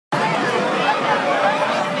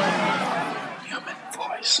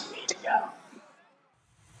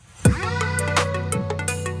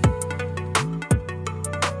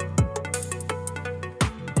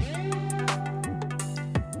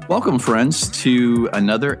Welcome, friends, to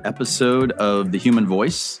another episode of The Human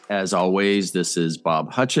Voice. As always, this is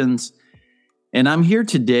Bob Hutchins, and I'm here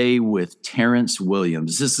today with Terrance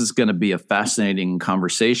Williams. This is going to be a fascinating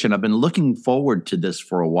conversation. I've been looking forward to this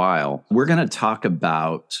for a while. We're going to talk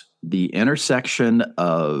about the intersection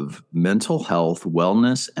of mental health,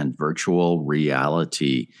 wellness, and virtual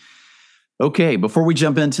reality. Okay, before we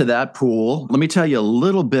jump into that pool, let me tell you a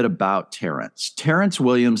little bit about Terrance. Terrance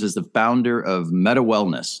Williams is the founder of Meta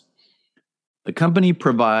Wellness. The company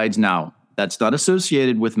provides, now, that's not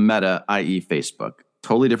associated with Meta, i.e. Facebook.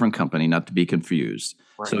 Totally different company, not to be confused.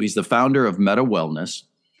 Right. So he's the founder of Meta Wellness.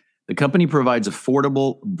 The company provides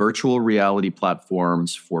affordable virtual reality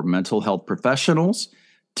platforms for mental health professionals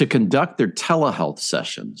to conduct their telehealth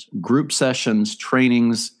sessions, group sessions,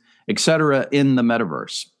 trainings, etc. in the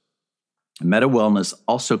metaverse. Meta Wellness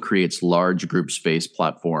also creates large group space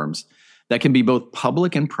platforms that can be both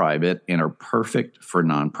public and private and are perfect for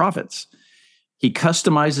nonprofits. He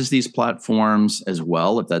customizes these platforms as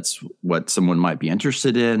well, if that's what someone might be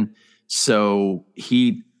interested in. So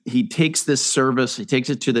he takes this service, he takes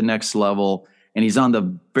it to the next level, and he's on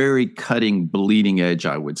the very cutting, bleeding edge,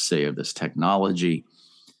 I would say, of this technology.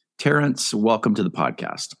 Terrance, welcome to the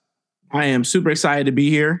podcast. I am super excited to be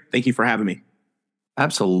here. Thank you for having me.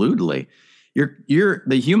 Absolutely. You're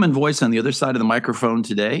the human voice on the other side of the microphone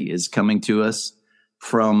today is coming to us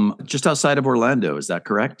from just outside of Orlando. Is that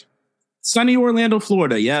correct? Sunny Orlando,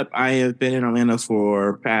 Florida. Yep. I have been in Orlando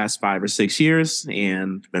for past 5 or 6 years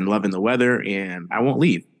and been loving the weather, and I won't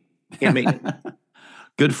leave. Can't make it.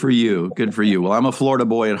 Good for you. Good for you. Well, I'm a Florida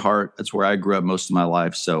boy at heart. That's where I grew up most of my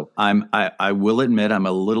life. So I will admit I'm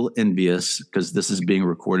a little envious because this is being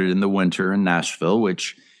recorded in the winter in Nashville,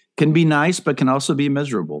 which can be nice, but can also be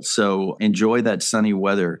miserable. So enjoy that sunny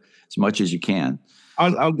weather as much as you can.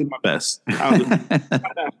 I'll do my best.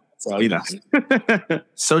 So, you know.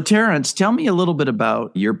 So, Terrance, tell me a little bit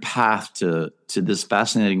about your path to this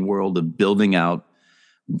fascinating world of building out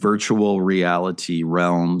virtual reality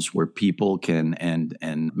realms where people can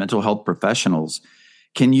and mental health professionals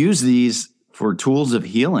can use these for tools of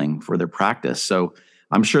healing for their practice. So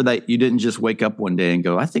I'm sure that you didn't just wake up one day and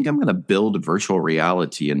go, I think I'm going to build virtual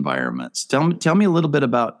reality environments. Tell me a little bit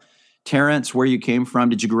about Terrance, where you came from.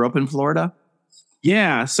 Did you grow up in Florida?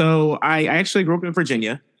 Yeah. So I actually grew up in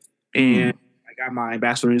Virginia, and I got my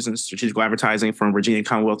bachelor's in strategic advertising from Virginia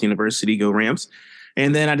Commonwealth University, go Rams.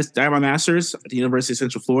 And then I got my master's at the University of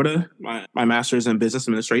Central Florida, my master's in business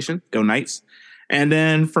administration, go Knights. And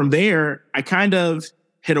then from there, I kind of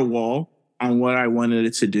hit a wall on what I wanted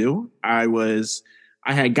it to do.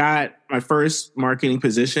 I had got my first marketing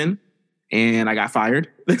position and I got fired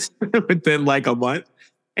within like a month.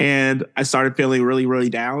 And I started feeling really, really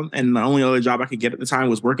down. And the only other job I could get at the time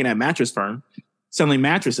was working at a mattress firm, selling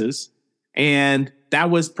mattresses. And that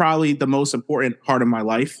was probably the most important part of my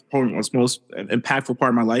life, most impactful part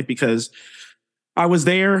of my life, because I was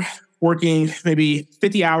there working maybe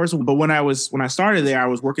 50 hours. But when I started there, I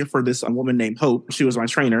was working for this woman named Hope. She was my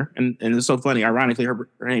trainer. And it's so funny. Ironically, her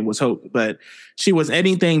name was Hope, but she was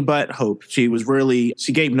anything but Hope. She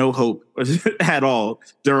gave no hope at all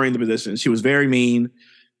during the position. She was very mean,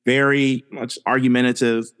 very much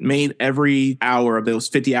argumentative, made every hour of those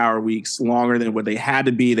 50-hour weeks longer than what they had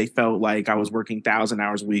to be. They felt like I was working 1,000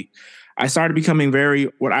 hours a week. I started becoming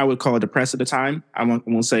what I would call depressed at the time. I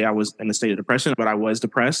won't say I was in a state of depression, but I was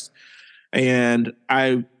depressed. And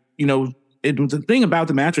the thing about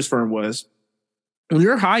the mattress firm was when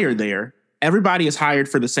you're hired there, everybody is hired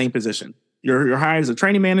for the same position. You're hired as a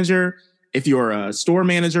training manager. If you're a store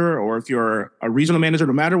manager or if you're a regional manager,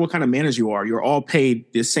 no matter what kind of manager you are, you're all paid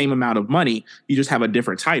the same amount of money. You just have a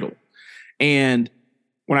different title. And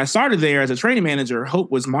when I started there as a training manager, Hope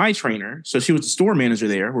was my trainer. So she was the store manager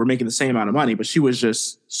there. We're making the same amount of money, but she was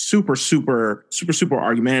just super, super, super, super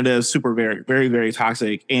argumentative, super, very, very, very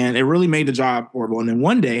toxic. And it really made the job horrible. And then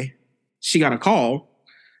one day she got a call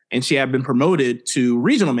and she had been promoted to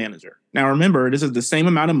regional manager. Now, remember, this is the same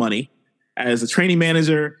amount of money as a training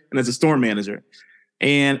manager and as a store manager.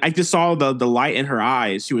 And I just saw the light in her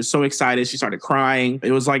eyes. She was so excited. She started crying.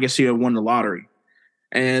 It was like if she had won the lottery.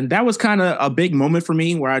 And that was kind of a big moment for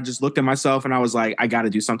me where I just looked at myself and I was like, I got to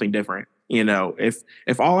do something different. You know,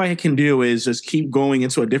 if all I can do is just keep going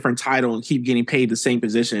into a different title and keep getting paid the same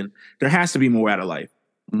position, there has to be more out of life.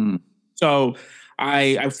 So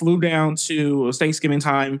I flew down to Thanksgiving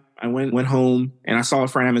time. I went home and I saw a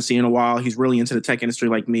friend I haven't seen in a while. He's really into the tech industry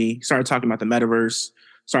like me. He started talking about the metaverse,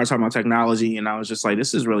 started talking about technology. And I was just like,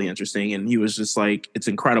 this is really interesting. And he was just like, it's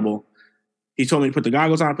incredible. He told me to put the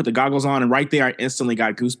goggles on. And right there, I instantly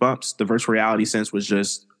got goosebumps. The virtual reality sense was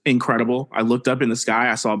just incredible. I looked up in the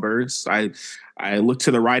sky, I saw birds. I looked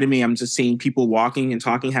to the right of me, I'm just seeing people walking and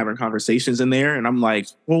talking, having conversations in there. And I'm like,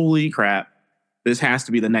 holy crap, this has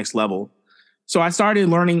to be the next level. So I started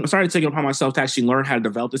taking it upon myself to actually learn how to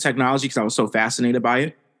develop the technology because I was so fascinated by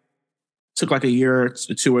it. Took like a year or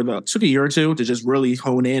two to just really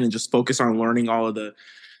hone in and just focus on learning all of the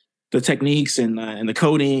techniques and the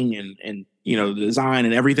coding and the design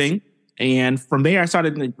and everything. And from there, I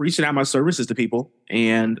started reaching out my services to people,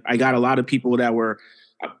 and I got a lot of people that were,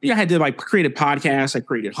 I had to created podcasts, I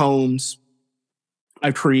created homes,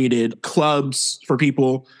 I created clubs for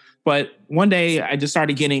people. But one day, I just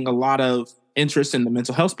started getting a lot of interest in the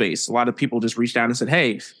mental health space. A lot of people just reached out and said,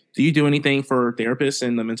 "Hey, do you do anything for therapists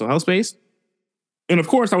in the mental health space?" And of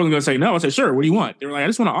course, I wasn't going to say no. I said, "Sure, what do you want?" They were like, "I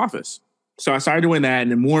just want an office." So I started doing that,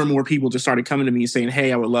 and then more and more people just started coming to me saying,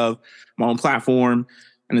 "Hey, I would love my own platform,"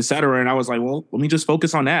 and et cetera. And I was like, well, let me just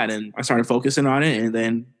focus on that. And I started focusing on it, and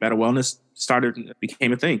then Better Wellness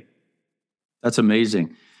became a thing. That's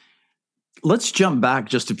amazing. Let's jump back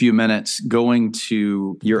just a few minutes, going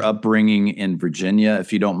to your upbringing in Virginia,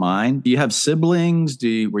 if you don't mind. Do you have siblings?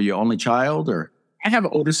 Were you only child, or? I have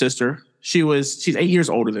an older sister. She's 8 years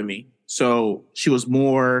older than me. So she was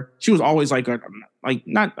always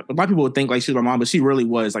not a lot of people would think like she was my mom, but she really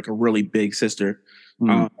was like a really big sister.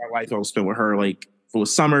 My life I was spent with her. Like if it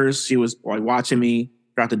was summers, she was like watching me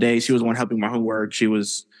throughout the day. She was the one helping my homework. She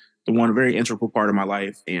was the one, a very integral part of my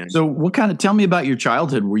life. And so tell me about your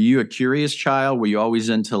childhood. Were you a curious child? Were you always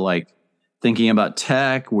into like thinking about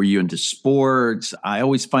tech? Were you into sports? I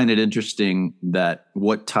always find it interesting that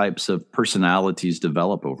what types of personalities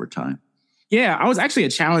develop over time. Yeah, I was actually a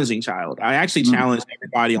challenging child. I actually challenged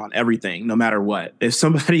everybody on everything, no matter what. If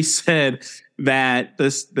somebody said that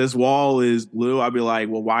this wall is blue, I'd be like,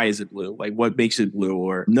 well, why is it blue? Like, what makes it blue?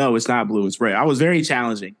 Or no, it's not blue, it's red. I was very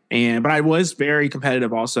challenging. But I was very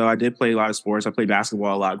competitive also. I did play a lot of sports. I played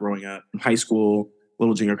basketball a lot growing up, in high school,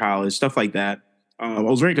 little junior college, stuff like that. I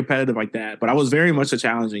was very competitive like that, but I was very much a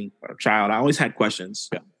challenging child. I always had questions.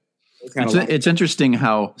 Yeah. It's interesting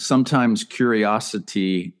how sometimes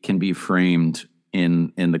curiosity can be framed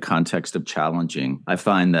in the context of challenging. I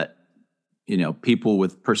find that, people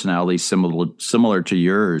with personalities similar to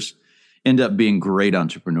yours end up being great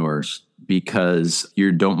entrepreneurs because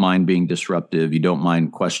you don't mind being disruptive. You don't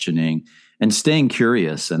mind questioning and staying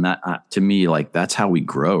curious. And that, to me, like, that's how we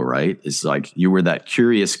grow, right? It's like you were that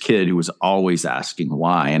curious kid who was always asking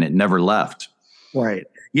why, and it never left. Right.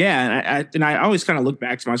 Yeah, and I always kind of look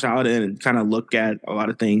back to my childhood and kind of look at a lot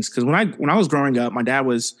of things because when I was growing up, my dad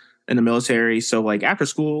was in the military, so like after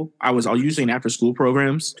school, I was usually in after school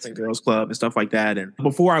programs, like Girls Club and stuff like that. And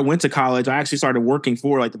before I went to college, I actually started working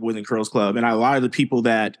for like the Boys and Girls Club, and a lot of the people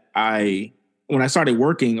when I started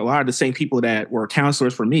working, a lot of the same people that were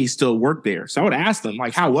counselors for me still work there. So I would ask them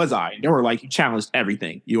like, "How was I?" And they were like, "You challenged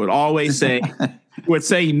everything." You would always say. Would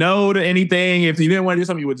say no to anything. If you didn't want to do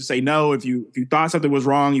something, you would just say no. If you thought something was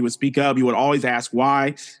wrong, you would speak up. You would always ask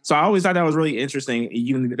why. So I always thought that was really interesting.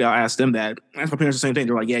 You ask them that. Ask my parents the same thing.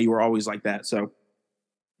 They're like, "Yeah, you were always like that." So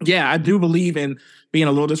yeah, I do believe in being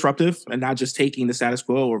a little disruptive and not just taking the status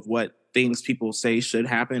quo of what things people say should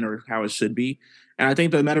happen or how it should be. And I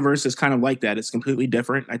think the metaverse is kind of like that. It's completely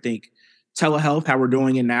different. I think telehealth, how we're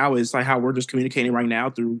doing it now, is like how we're just communicating right now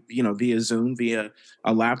through, via Zoom, via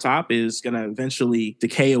a laptop, is going to eventually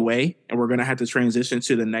decay away, and we're going to have to transition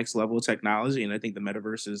to the next level of technology. And I think the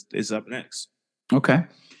metaverse is up next. Okay.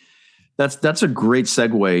 That's a great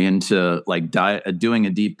segue into like doing a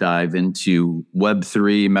deep dive into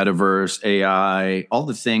Web3, metaverse, AI, all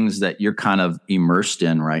the things that you're kind of immersed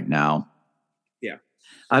in right now.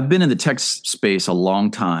 I've been in the tech space a long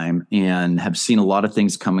time and have seen a lot of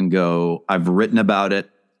things come and go. I've written about it.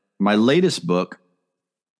 My latest book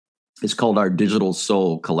is called Our Digital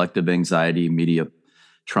Soul: Collective Anxiety, Media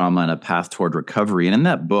Trauma, and a Path Toward Recovery. And in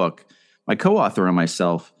that book, my co-author and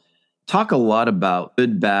myself talk a lot about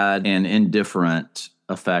good, bad, and indifferent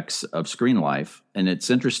effects of screen life. And it's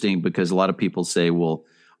interesting because a lot of people say, well,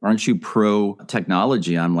 aren't you pro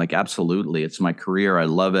technology? I'm like, absolutely. It's my career. I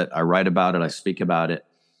love it. I write about it. I speak about it.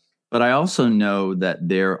 But I also know that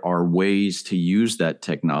there are ways to use that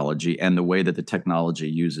technology and the way that the technology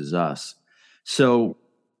uses us. So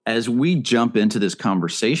as we jump into this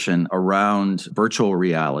conversation around virtual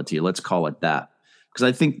reality, let's call it that, because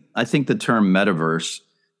I think the term metaverse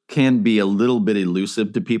can be a little bit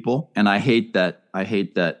elusive to people. And I hate that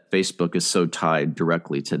Facebook is so tied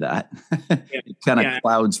directly to that. It kind of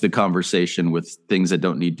clouds the conversation with things that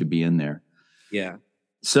don't need to be in there. Yeah.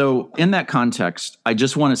 So in that context, I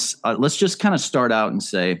just want to, let's just kind of start out and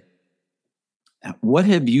say, what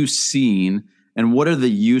have you seen And what are the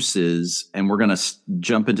uses? And we're going to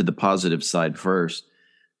jump into the positive side first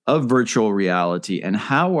of virtual reality, and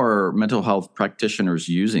how are mental health practitioners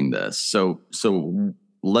using this? So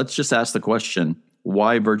let's just ask the question,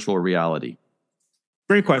 why virtual reality?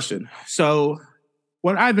 Great question. So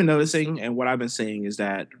what I've been noticing and what I've been seeing is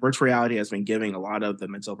that virtual reality has been giving a lot of the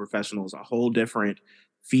mental professionals a whole different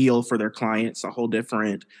feel for their clients, a whole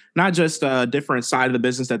different, not just a different side of the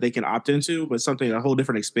business that they can opt into, but something, a whole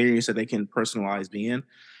different experience that they can personalize being.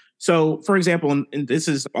 So, for example, and this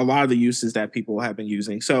is a lot of the uses that people have been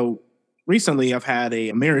using. So, recently I've had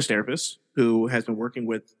a marriage therapist who has been working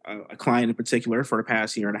with a client in particular for the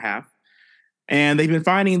past year and a half. And they've been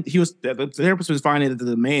finding, the therapist was finding that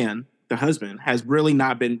the man, the husband, has really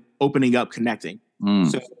not been opening up, connecting.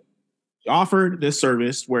 So, he offered this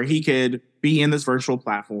service where he could be in this virtual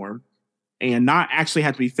platform and not actually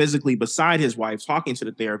have to be physically beside his wife talking to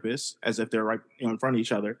the therapist as if they're right in front of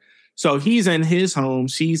each other. So he's in his home,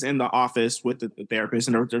 she's in the office with the therapist,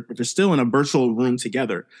 and they're still in a virtual room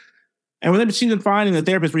together. And when she's been finding, the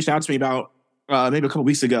therapist reached out to me about maybe a couple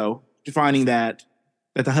weeks ago, finding that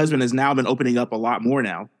the husband has now been opening up a lot more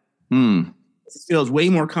now. He feels way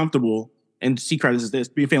more comfortable, and she credits this,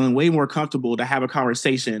 feeling way more comfortable to have a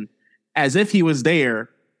conversation as if he was there,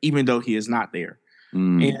 even though he is not there.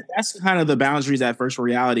 And that's kind of the boundaries that virtual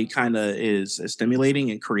reality kind of is stimulating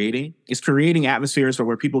and creating. It's creating atmospheres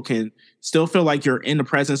where people can still feel like you're in the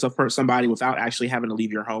presence of somebody without actually having to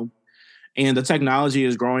leave your home. And the technology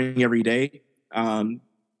is growing every day.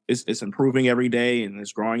 It's improving every day, and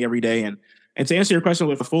it's growing every day. And to answer your question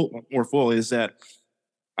with more full is that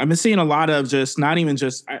I've been seeing a lot of just not even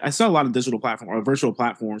just I saw a lot of digital platforms or virtual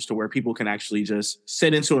platforms to where people can actually just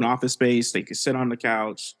sit into an office space. They can sit on the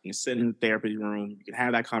couch, you can sit in the therapy room, you can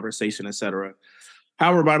have that conversation, etc.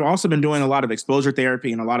 However, but I've also been doing a lot of exposure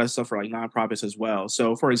therapy and a lot of stuff for like nonprofits as well.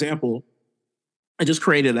 So, for example, I just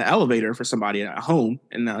created an elevator for somebody at home,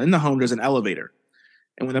 and in the home there's an elevator.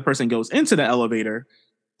 And when the person goes into the elevator,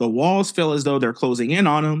 the walls feel as though they're closing in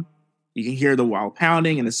on them. You can hear the wall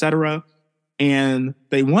pounding and etc. And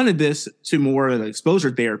they wanted this to more of an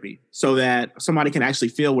exposure therapy so that somebody can actually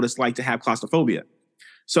feel what it's like to have claustrophobia.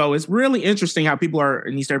 So it's really interesting how people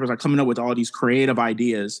and these therapists are coming up with all these creative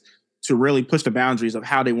ideas to really push the boundaries of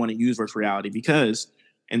how they want to use virtual reality. Because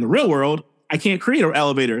in the real world, I can't create an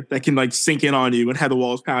elevator that can like sink in on you and have the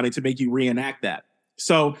walls pounding to make you reenact that.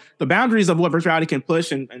 So the boundaries of what virtual reality can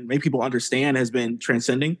push and make people understand has been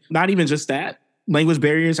transcending. Not even just that. Language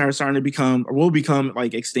barriers are starting to become or will become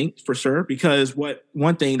like extinct for sure, because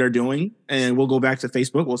one thing they're doing, and we'll go back to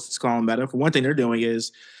Facebook, we'll just call them Meta. For one thing they're doing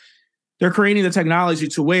is they're creating the technology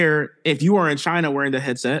to where if you are in China wearing the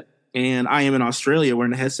headset and I am in Australia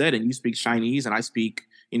wearing the headset and you speak Chinese and I speak,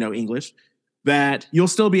 English, that you'll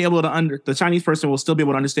still be able to the Chinese person will still be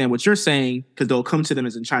able to understand what you're saying because they'll come to them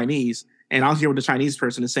as in Chinese and I'll hear what the Chinese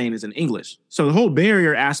person is saying is in English. So the whole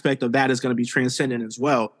barrier aspect of that is going to be transcendent as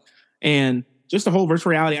well. And just the whole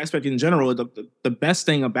virtual reality aspect in general, the best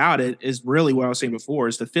thing about it is really what I was saying before,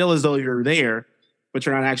 is to feel as though you're there, but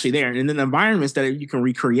you're not actually there. And in the environments that you can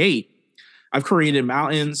recreate, I've created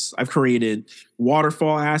mountains, I've created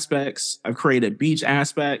waterfall aspects, I've created beach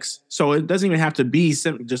aspects. So it doesn't even have to be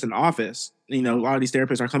just an office. A lot of these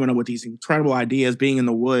therapists are coming up with these incredible ideas, being in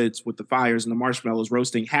the woods with the fires and the marshmallows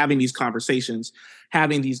roasting, having these conversations,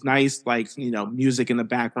 having these nice, music in the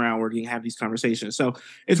background where you can have these conversations. So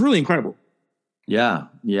it's really incredible. Yeah,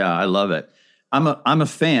 I love it. I'm a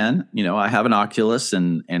fan. I have an Oculus,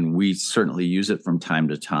 and we certainly use it from time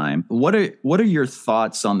to time. What are your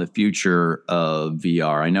thoughts on the future of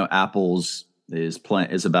VR? I know Apple's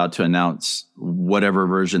is about to announce whatever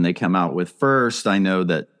version they come out with first. I know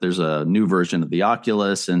that there's a new version of the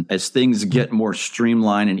Oculus, and as things get more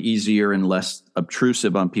streamlined and easier and less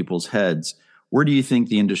obtrusive on people's heads, where do you think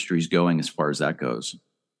the industry is going as far as that goes?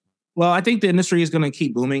 Well, I think the industry is going to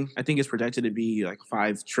keep booming. I think it's projected to be like a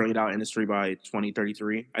 $5 trillion industry by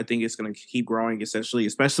 2033. I think it's going to keep growing, essentially,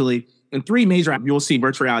 especially in three major. You'll see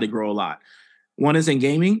virtual reality grow a lot. One is in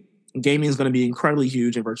gaming. Gaming is going to be incredibly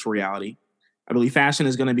huge in virtual reality. I believe fashion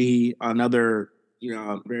is going to be another,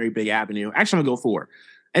 very big avenue. Actually, I'm going to go for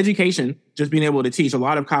education, just being able to teach. A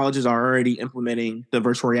lot of colleges are already implementing the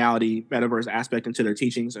virtual reality metaverse aspect into their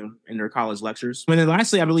teachings and in their college lectures. And then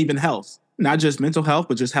lastly, I believe in health, not just mental health,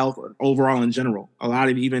 but just health overall in general. A lot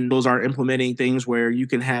of even those are implementing things where you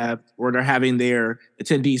can have, or they're having their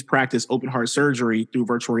attendees practice open heart surgery through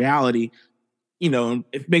virtual reality.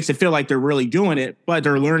 It makes it feel like they're really doing it, but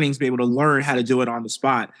they're learning to be able to learn how to do it on the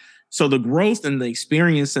spot. So the growth and the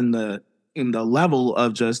experience and the level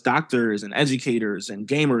of just doctors and educators and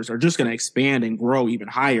gamers are just going to expand and grow even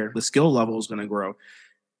higher. The skill level is going to grow.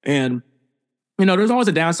 And there's always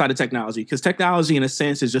a downside to technology, because technology, in a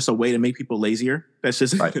sense, is just a way to make people lazier. That's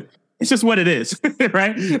just, Right. it's just what it is,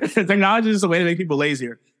 right? Technology is just a way to make people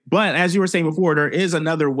lazier. But as you were saying before, there is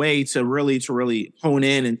another way to really hone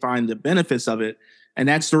in and find the benefits of it. And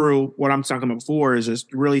that's through what I'm talking about before, is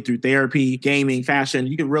just really through therapy, gaming, fashion.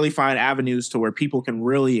 You can really find avenues to where people can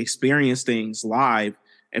really experience things live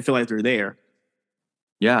and feel like they're there.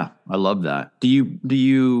 Yeah, I love that. Do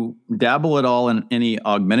you dabble at all in any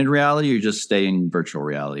augmented reality, or you just stay in virtual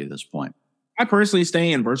reality at this point? I personally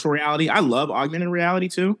stay in virtual reality. I love augmented reality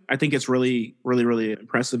too. I think it's really, really, really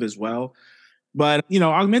impressive as well. But,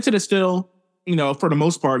 augmented is still, for the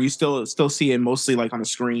most part, you still see it mostly like on a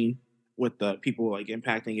screen, with the people like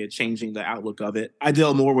impacting it, changing the outlook of it. I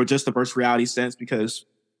deal more with just the virtual reality sense, because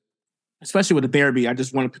especially with the therapy, I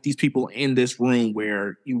just want to put these people in this room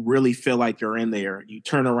where you really feel like you're in there. You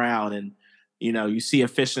turn around and, you see a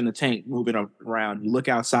fish in the tank moving around. You look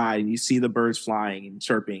outside and you see the birds flying and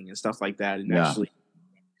chirping and stuff like that. And actually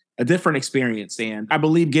a different experience. And I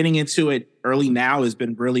believe getting into it early now has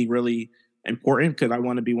been really, really important, because I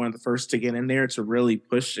want to be one of the first to get in there to really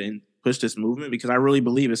push this movement, because I really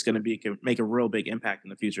believe it's going to make a real big impact in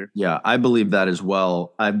the future. Yeah, I believe that as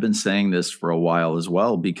well. I've been saying this for a while as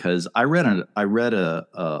well, because I read an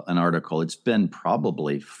article. It's been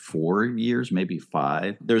probably 4 years, maybe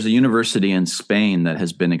 5. There's a university in Spain that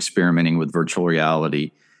has been experimenting with virtual reality.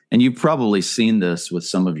 And you've probably seen this with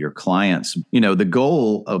some of your clients. The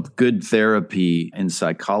goal of good therapy in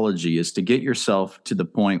psychology is to get yourself to the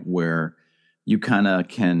point where you kind of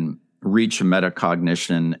can reach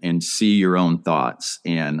metacognition and see your own thoughts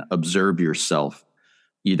and observe yourself,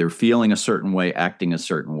 either feeling a certain way, acting a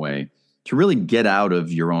certain way, to really get out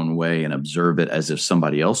of your own way and observe it as if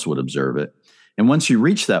somebody else would observe it. And once you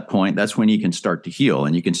reach that point, that's when you can start to heal,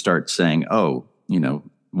 and you can start saying, oh,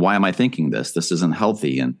 why am I thinking this? This isn't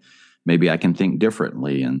healthy. And maybe I can think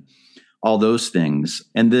differently, and all those things.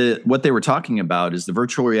 And what they were talking about is the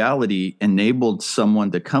virtual reality enabled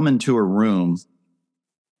someone to come into a room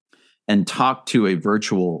and talk to a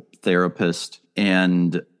virtual therapist,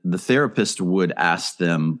 and the therapist would ask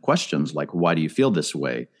them questions like, why do you feel this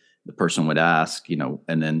way? The person would ask,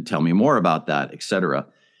 and then tell me more about that, et cetera.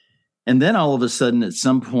 And then all of a sudden, at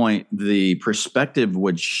some point, the perspective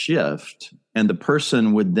would shift, and the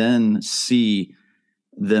person would then see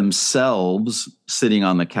themselves sitting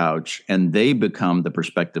on the couch, and they become the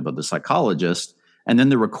perspective of the psychologist. And then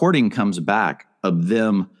the recording comes back of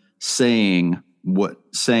them answering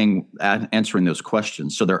those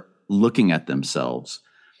questions. So they're looking at themselves.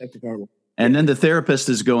 That's incredible. And then the therapist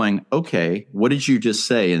is going, okay, what did you just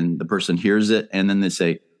say? And the person hears it. And then they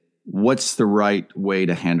say, what's the right way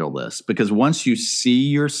to handle this? Because once you see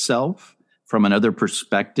yourself from another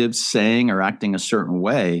perspective saying or acting a certain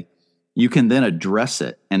way, you can then address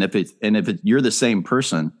it. And if you're the same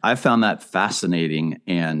person, I found that fascinating,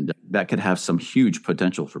 and that could have some huge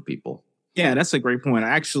potential for people. Yeah, that's a great point. I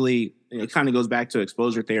actually, it kind of goes back to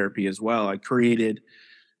exposure therapy as well. I created,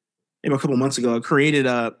 maybe a couple months ago,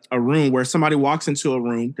 a room where somebody walks into a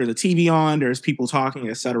room. There's a TV on, there's people talking,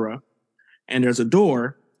 etc. And there's a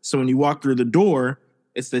door. So when you walk through the door,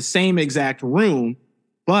 it's the same exact room,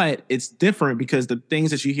 but it's different because the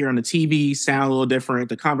things that you hear on the TV sound a little different.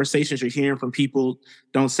 The conversations you're hearing from people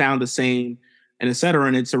don't sound the same, and et cetera.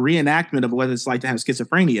 And it's a reenactment of what it's like to have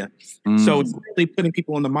schizophrenia. So it's really putting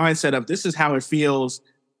people in the mindset of, this is how it feels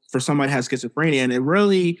for somebody who has schizophrenia. And it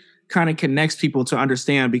really kind of connects people to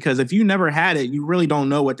understand, because if you never had it, you really don't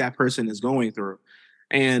know what that person is going through.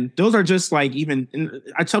 And those are just like,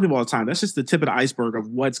 I tell people all the time, that's just the tip of the iceberg of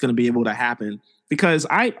what's going to be able to happen. Because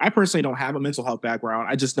I personally don't have a mental health background.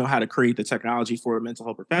 I just know how to create the technology for mental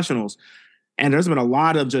health professionals. And there's been a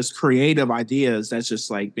lot of just creative ideas that's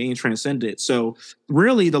just like being transcended. So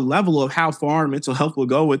really the level of how far mental health will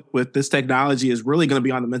go with this technology is really going to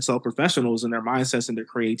be on the mental health professionals and their mindsets and their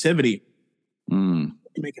creativity to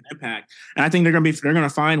make an impact. And I think they're going to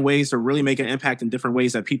find ways to really make an impact in different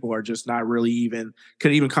ways that people are just not really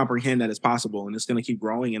could even comprehend that it's possible. And it's going to keep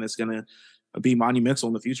growing, and it's going to be monumental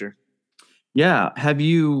in the future. Yeah. Have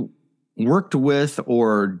you worked with,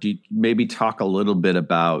 or do you maybe talk a little bit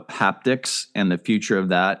about haptics and the future of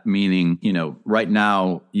that? Meaning, right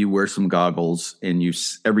now you wear some goggles and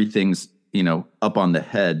everything's, up on the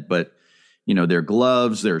head, but there are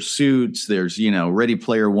gloves, there are suits, there's, Ready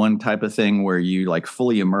Player One type of thing where you like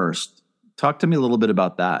fully immersed. Talk to me a little bit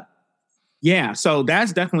about that. Yeah. So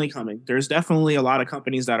that's definitely coming. There's definitely a lot of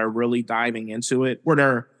companies that are really diving into it, where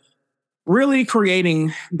they're really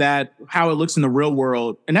creating that, how it looks in the real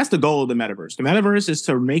world. And that's the goal of the metaverse. The metaverse is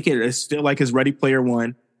to make it feel like it's Ready Player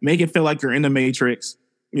One, make it feel like you're in the Matrix,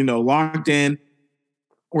 locked in,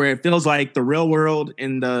 where it feels like the real world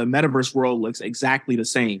and the metaverse world looks exactly the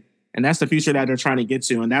same. And that's the future that they're trying to get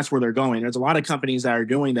to. And that's where they're going. There's a lot of companies that are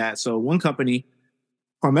doing that. So one company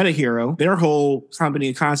called MetaHero, their whole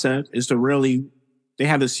company concept is to really, they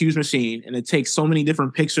have this huge machine and it takes so many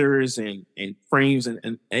different pictures and frames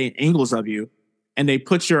and angles of you. And they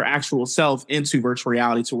put your actual self into virtual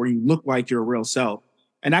reality to where you look like your real self.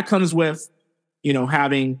 And that comes with,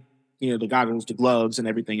 having, the goggles, the gloves and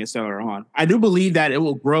everything, et cetera on. I do believe that it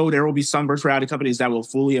will grow. There will be some virtual reality companies that will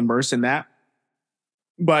fully immerse in that.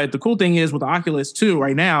 But the cool thing is with the Oculus 2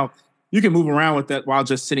 right now, you can move around with that while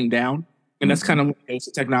just sitting down. And that's kind of what it is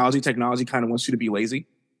to technology. Technology kind of wants you to be lazy.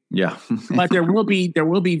 Yeah. But there will be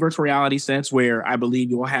virtual reality sets where I believe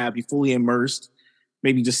you will be fully immersed,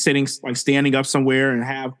 maybe just sitting, like standing up somewhere and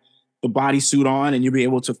have the bodysuit on and you'll be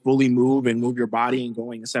able to fully move your body and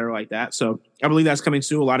going, et cetera, like that. So I believe that's coming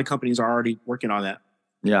too. A lot of companies are already working on that.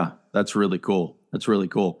 Yeah, that's really cool. That's really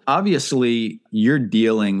cool. Obviously, you're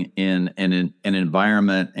dealing in an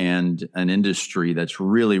environment and an industry that's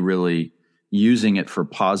really, really using it for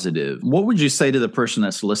positive. What would you say to the person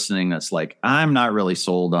that's listening that's like, I'm not really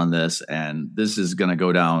sold on this and this is going to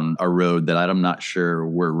go down a road that I'm not sure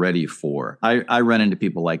we're ready for? I run into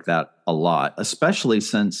people like that a lot, especially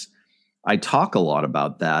since I talk a lot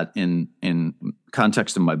about that in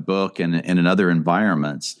context of my book and in other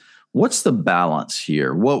environments. What's the balance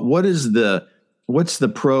here? What's the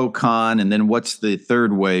pro con, and then what's the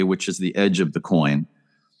third way, which is the edge of the coin?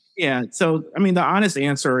 Yeah. So, the honest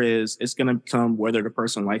answer is it's going to come whether the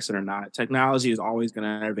person likes it or not. Technology is always going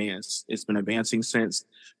to advance. It's been advancing since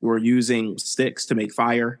we were using sticks to make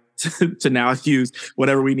fire to now use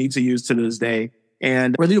whatever we need to use to this day.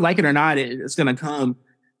 And whether you like it or not, it's going to come.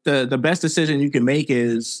 The best decision you can make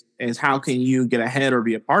is how can you get ahead or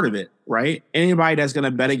be a part of it, right? Anybody that's going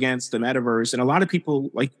to bet against the metaverse, and a lot of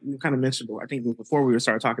people, like you kind of mentioned, I think before we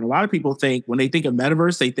started talking, a lot of people think when they think of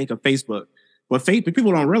metaverse, they think of Facebook. But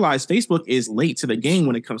people don't realize Facebook is late to the game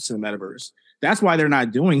when it comes to the metaverse. That's why they're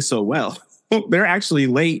not doing so well. They're actually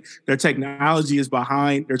late. Their technology is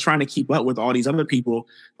behind. They're trying to keep up with all these other people.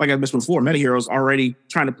 Like I mentioned before, MetaHero is already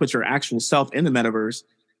trying to put your actual self in the metaverse.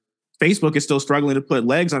 Facebook is still struggling to put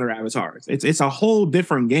legs on their avatars. It's a whole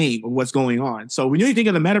different game of what's going on. So when you think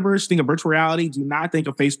of the metaverse, think of virtual reality, do not think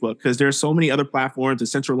of Facebook because there's so many other platforms,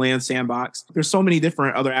 Decentraland, Sandbox. There's so many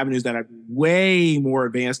different other avenues that are way more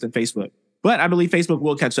advanced than Facebook. But I believe Facebook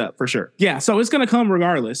will catch up for sure. Yeah, so it's going to come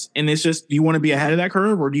regardless. And it's just, do you want to be ahead of that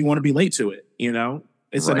curve or do you want to be late to it?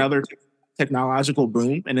 It's right. Another technological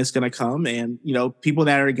boom and it's going to come. And, people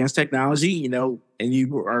that are against technology, and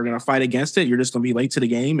you are going to fight against it, you're just going to be late to the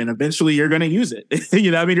game and eventually you're going to use it. There's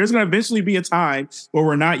going to eventually be a time where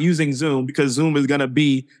we're not using Zoom because Zoom is going to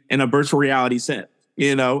be in a virtual reality set.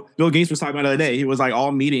 Bill Gates was talking about the other day. He was like,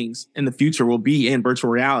 all meetings in the future will be in virtual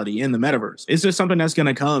reality in the metaverse. It's just something that's going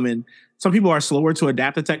to come. And some people are slower to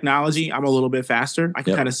adapt to technology. I'm a little bit faster. I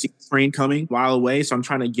can kind of see the train coming a while away. So I'm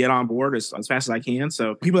trying to get on board as fast as I can.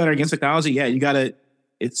 So people that are against technology, yeah, you got to,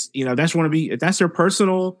 that's want to be, if that's their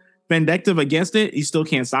personal vindictive against it, you still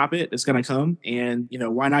can't stop it. It's going to come. And,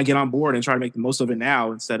 why not get on board and try to make the most of it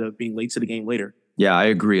now instead of being late to the game later? Yeah, I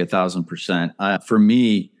agree 1,000%. For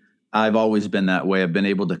me, I've always been that way. I've been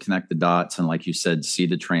able to connect the dots and, like you said, see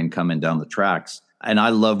the train coming down the tracks. And I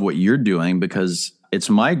love what you're doing because it's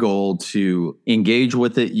my goal to engage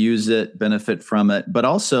with it, use it, benefit from it, but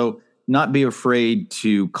also not be afraid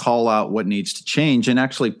to call out what needs to change and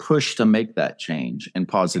actually push to make that change in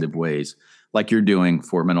positive ways, like you're doing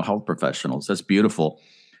for mental health professionals. That's beautiful.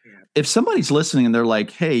 Yeah. If somebody's listening and they're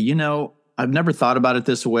like, hey, I've never thought about it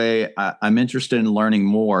this way. I'm interested in learning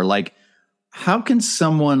more. Like, how can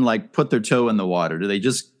someone put their toe in the water? Do they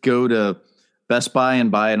just go to Best Buy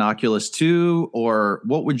and buy an Oculus 2? Or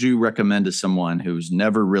what would you recommend to someone who's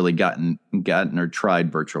never really gotten or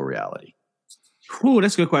tried virtual reality? Ooh,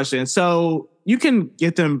 that's a good question. So you can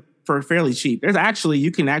get them for fairly cheap.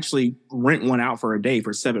 You can actually rent one out for a day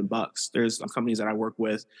for $7. There's some companies that I work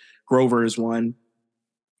with. Grover is one.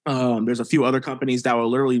 There's a few other companies that will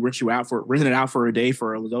literally rent it out for a day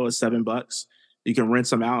for as low as $7. You can rent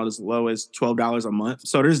some out as low as $12 a month.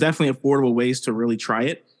 So there's definitely affordable ways to really try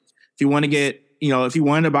it. If you want to if you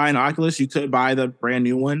wanted to buy an Oculus, you could buy the brand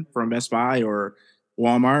new one from Best Buy or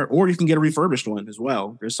Walmart, or you can get a refurbished one as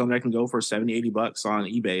well. There's some that can go for $70, $80 on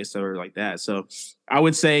eBay, so like that. So I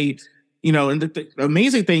would say, and the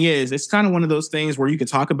amazing thing is, it's kind of one of those things where you can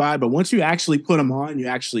talk about it, but once you actually put them on, you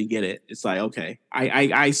actually get it. It's like, okay,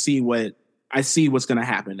 I see what's going to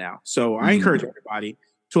happen now. So I encourage everybody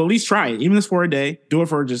to at least try it, even if it's for a day. Do it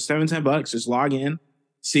for just $7-10. Just log in,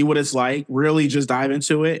 see what it's like, really just dive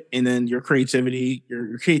into it, and then your creativity,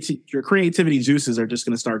 your creativity juices are just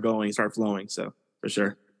going to start going, start flowing. So for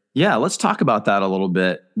sure. Yeah, let's talk about that a little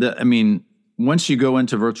bit. I mean, once you go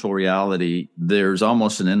into virtual reality, there's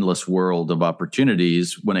almost an endless world of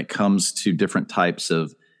opportunities when it comes to different types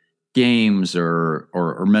of games or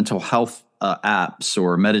mental health apps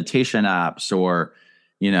or meditation apps or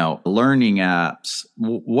learning apps.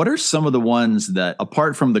 What are some of the ones that,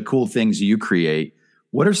 apart from the cool things you create,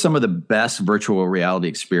 what are some of the best virtual reality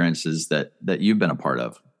experiences that you've been a part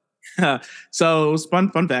of? So it was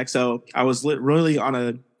fun fact. So I was really on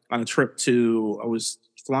a trip I was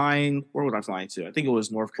flying. Where was I flying to? I think it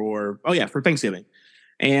was North Korea. Oh yeah, for Thanksgiving.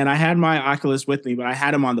 And I had my Oculus with me, but I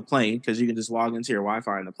had him on the plane because you can just log into your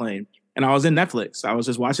Wi-Fi on the plane. And I was in Netflix. I was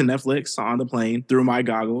just watching Netflix on the plane through my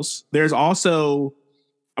goggles. There's also,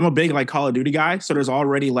 I'm a big like Call of Duty guy. So there's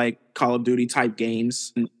already like Call of Duty type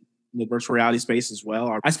games in the virtual reality space as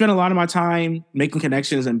well. I spend a lot of my time making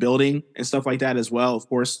connections and building and stuff like that as well. Of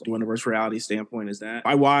course, doing a virtual reality standpoint is that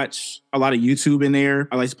I watch a lot of YouTube in there.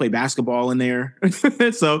 I like to play basketball in there.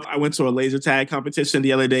 So I went to a laser tag competition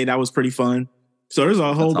the other day. That was pretty fun. So there's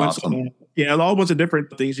a whole bunch of a whole bunch of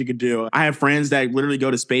different things you could do. I have friends that literally go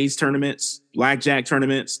to spades tournaments, blackjack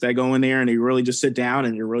tournaments that go in there and they really just sit down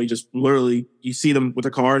and you're really just literally, you see them with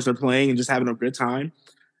the cards they're playing and just having a good time.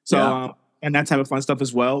 So, and that type of fun stuff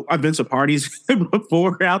as well. I've been to parties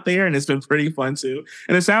before out there and it's been pretty fun too.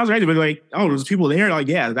 And it sounds right, but like, oh, there's people there. Like,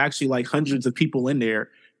 yeah, there's actually like hundreds of people in there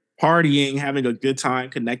partying, having a good time,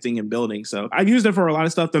 connecting and building. So I've used it for a lot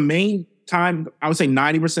of stuff. The main time, I would say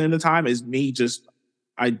 90% of the time is me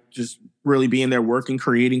I just really being there working,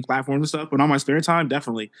 creating platforms and stuff. But on my spare time,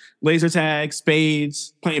 definitely laser tag,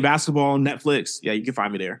 spades, playing basketball, Netflix. Yeah, you can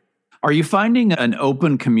find me there. Are you finding an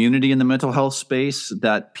open community in the mental health space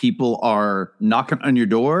that people are knocking on your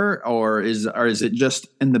door, or is it just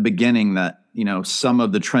in the beginning that, some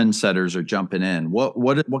of the trendsetters are jumping in?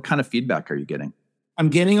 What kind of feedback are you getting? I'm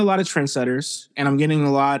getting a lot of trendsetters, and I'm getting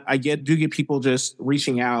I do get people just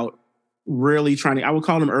reaching out, really trying to, I would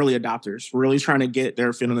call them early adopters, really trying to get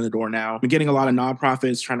their foot in the door now. I'm getting a lot of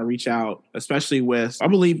nonprofits trying to reach out, especially with, I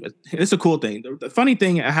believe it's a cool thing. The funny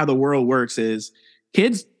thing at how the world works is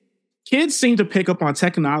kids seem to pick up on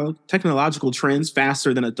technological trends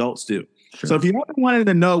faster than adults do. Sure. So if you ever wanted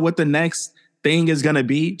to know what the next thing is going to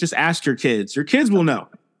be, just ask your kids. Your kids will know.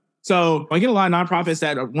 So I get a lot of nonprofits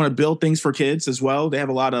that want to build things for kids as well. They have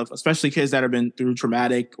a lot of, especially kids that have been through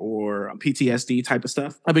traumatic or PTSD type of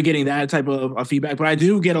stuff. I've been getting that type of feedback, but I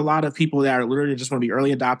do get a lot of people that are literally just want to be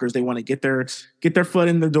early adopters. They want to get their foot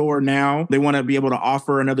in the door now. They want to be able to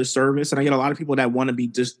offer another service. And I get a lot of people that want to be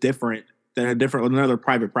just different than another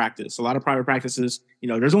private practice. A lot of private practices,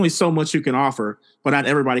 there's only so much you can offer, but not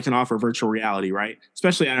everybody can offer virtual reality, right?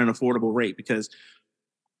 Especially at an affordable rate, because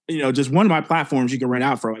just one of my platforms you can rent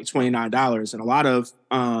out for like $29. And a lot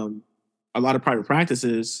of private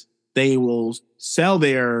practices, they will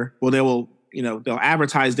they'll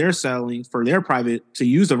advertise their selling for their private to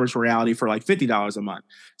use the virtual reality for like $50 a month.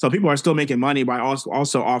 So people are still making money by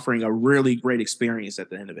also offering a really great experience at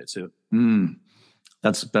the end of it too.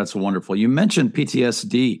 That's wonderful. You mentioned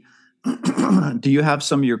PTSD. Do you have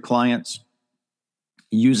some of your clients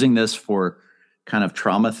using this for kind of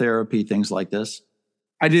trauma therapy, things like this?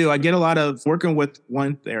 I do. I get a lot of working with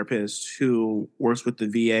one therapist who works with the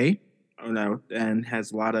VA, and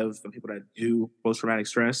has a lot of people that do post-traumatic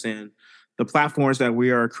stress. And the platforms that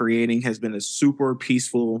we are creating has been a super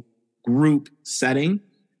peaceful group setting,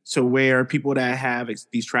 so where people that have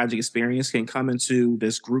these tragic experiences can come into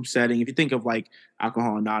this group setting. If you think of like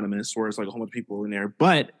Alcohol Anonymous, where it's like a whole bunch of people in there,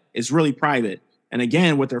 but it's really private. And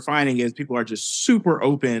again, what they're finding is people are just super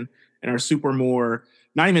open and are super more,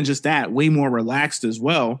 not even just that, way more relaxed as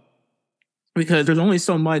well, because there's only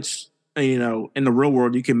so much, in the real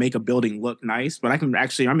world, you can make a building look nice, but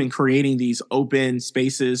I'm in creating these open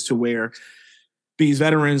spaces to where these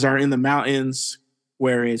veterans are in the mountains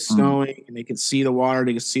where it's snowing and they can see the water,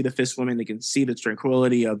 they can see the fish swimming, they can see the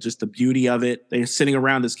tranquility of just the beauty of it. They're sitting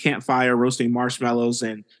around this campfire roasting marshmallows,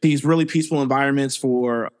 and these really peaceful environments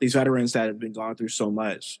for these veterans that have been gone through so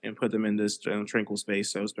much, and put them in this tranquil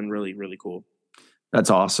space. So it's been really, really cool. That's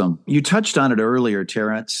awesome. You touched on it earlier,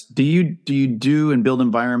 Terrance. Do you do and build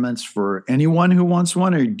environments for anyone who wants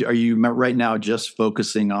one, or are you right now just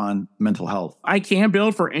focusing on mental health? I can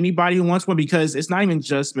build for anybody who wants one, because it's not even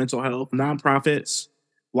just mental health. Nonprofits,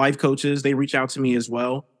 life coaches, they reach out to me as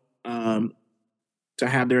well to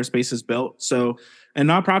have their spaces built. So, and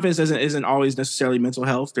nonprofits isn't always necessarily mental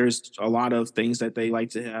health. There's a lot of things that they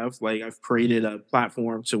like to have. Like I've created a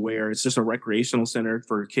platform to where it's just a recreational center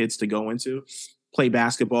for kids to go into. play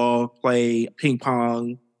basketball, play ping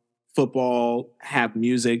pong, football, have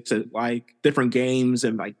music to like different games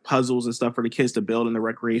and like puzzles and stuff for the kids to build in the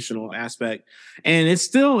recreational aspect. And it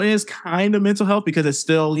still is kind of mental health because it's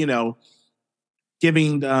still,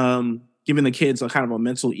 giving the kids a kind of a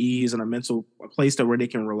mental ease and a place to where they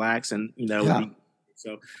can relax and,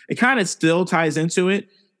 so it kind of still ties into it.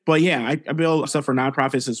 But yeah, I build stuff for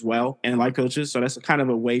nonprofits as well and life coaches. So that's kind of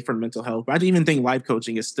a way for mental health. But I even think life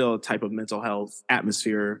coaching is still a type of mental health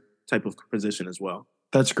atmosphere type of position as well.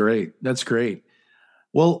 That's great. That's great.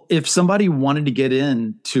 Well, if somebody wanted to get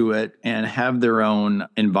into it and have their own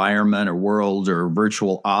environment or world or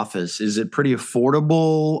virtual office, is it pretty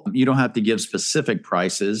affordable? You don't have to give specific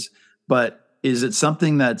prices, but is it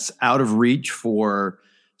something that's out of reach for,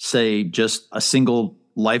 say, just a single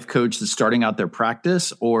life coach that's starting out their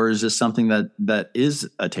practice, or is this something that is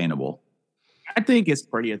attainable? I think it's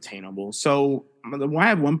pretty attainable. So I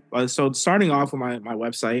have one. So starting off with my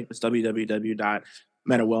website, it's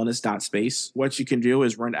www.metawellness.space. What you can do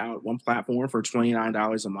is rent out one platform for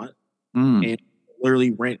 $29 a month, and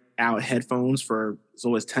literally rent out headphones for as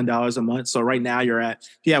low as $10 a month. So right now if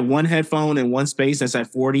you have one headphone in one space, that's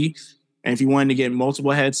at $40. And if you wanted to get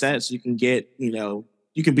multiple headsets, you can get, you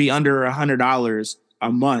can be under $100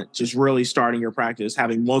 a month, just really starting your practice,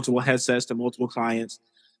 having multiple headsets to multiple clients.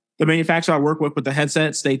 The manufacturer I work with the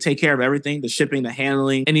headsets, they take care of everything, the shipping, the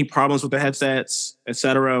handling, any problems with the headsets,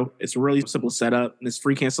 etc. It's a really simple setup and it's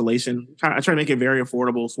free cancellation. I try to make it very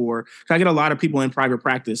affordable I get a lot of people in private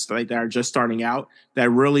practice that are just starting out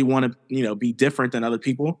that really want to, be different than other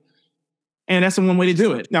people. And that's the one way to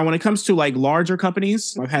do it. Now, when it comes to like larger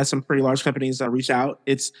companies, I've had some pretty large companies that reach out.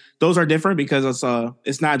 Those are different because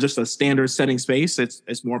it's not just a standard setting space.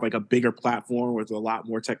 It's more of like a bigger platform with a lot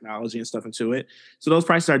more technology and stuff into it. So those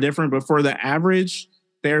prices are different. But for the average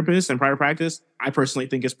therapist in private practice, I personally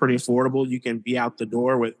think it's pretty affordable. You can be out the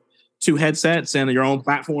door with 2 headsets and your own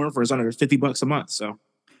platform for as under $50 a month. So.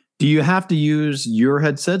 Do you have to use your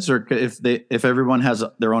headsets, or if everyone has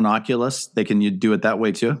their own Oculus, can you do it that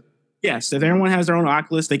way too? Yes, if everyone has their own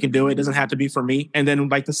Oculus, they can do it. It doesn't have to be for me. And then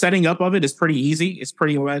like the setting up of it is pretty easy. It's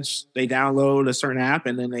pretty much they download a certain app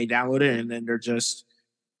and then they download it and then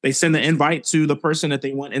they send the invite to the person that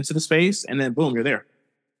they want into the space and then boom, you're there.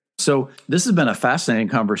 So this has been a fascinating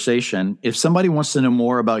conversation. If somebody wants to know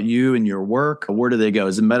more about you and your work, where do they go?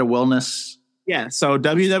 Is it Meta Wellness? Yeah, so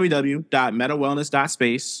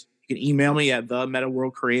www.metawellness.space. You can email me at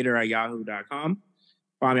themetaworldcreator@yahoo.com.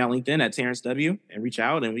 Find me on LinkedIn at Terrance W and reach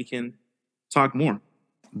out and we can talk more.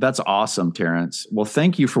 That's awesome, Terrance. Well,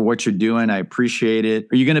 thank you for what you're doing. I appreciate it.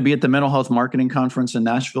 Are you going to be at the Mental Health Marketing Conference in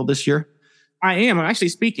Nashville this year? I am. I'm actually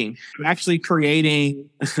speaking. I'm actually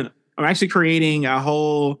creating a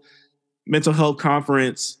whole mental health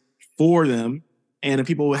conference for them. And the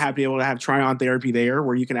people will be able to have try-on therapy there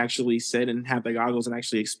where you can actually sit and have the goggles and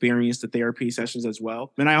actually experience the therapy sessions as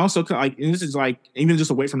well. And I also and this is like, even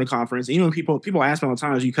just away from the conference, even people ask me all the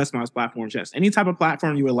time, do you customize platforms? Yes. Any type of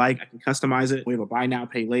platform you would like, I can customize it. We have a buy now,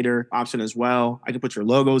 pay later option as well. I can put your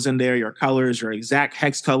logos in there, your colors, your exact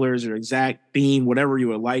hex colors, your exact theme, whatever you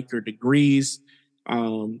would like, your degrees,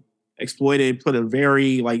 exploited, put a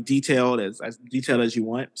very like detailed as detailed as you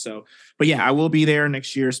want. So, but yeah, I will be there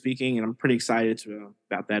next year speaking, and I'm pretty excited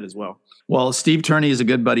about that as well. Well, Steve Turney is a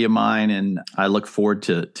good buddy of mine, and I look forward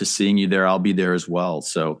to seeing you there. I'll be there as well.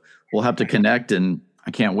 So we'll have to connect, and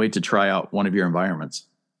I can't wait to try out one of your environments.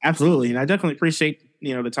 Absolutely, and I definitely appreciate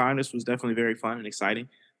the time. This was definitely very fun and exciting.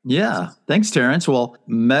 Yeah. Thanks, Terrance. Well,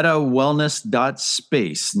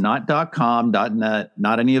 metawellness.space, not .com, .net,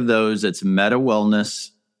 not any of those. It's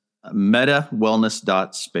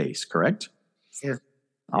metawellness.space, correct? Sure.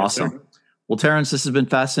 Awesome. Yes, sir. Well, Terrance, this has been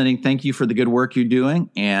fascinating. Thank you for the good work you're doing,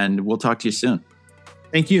 and we'll talk to you soon.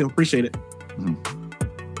 Thank you. Appreciate it. Mm-hmm.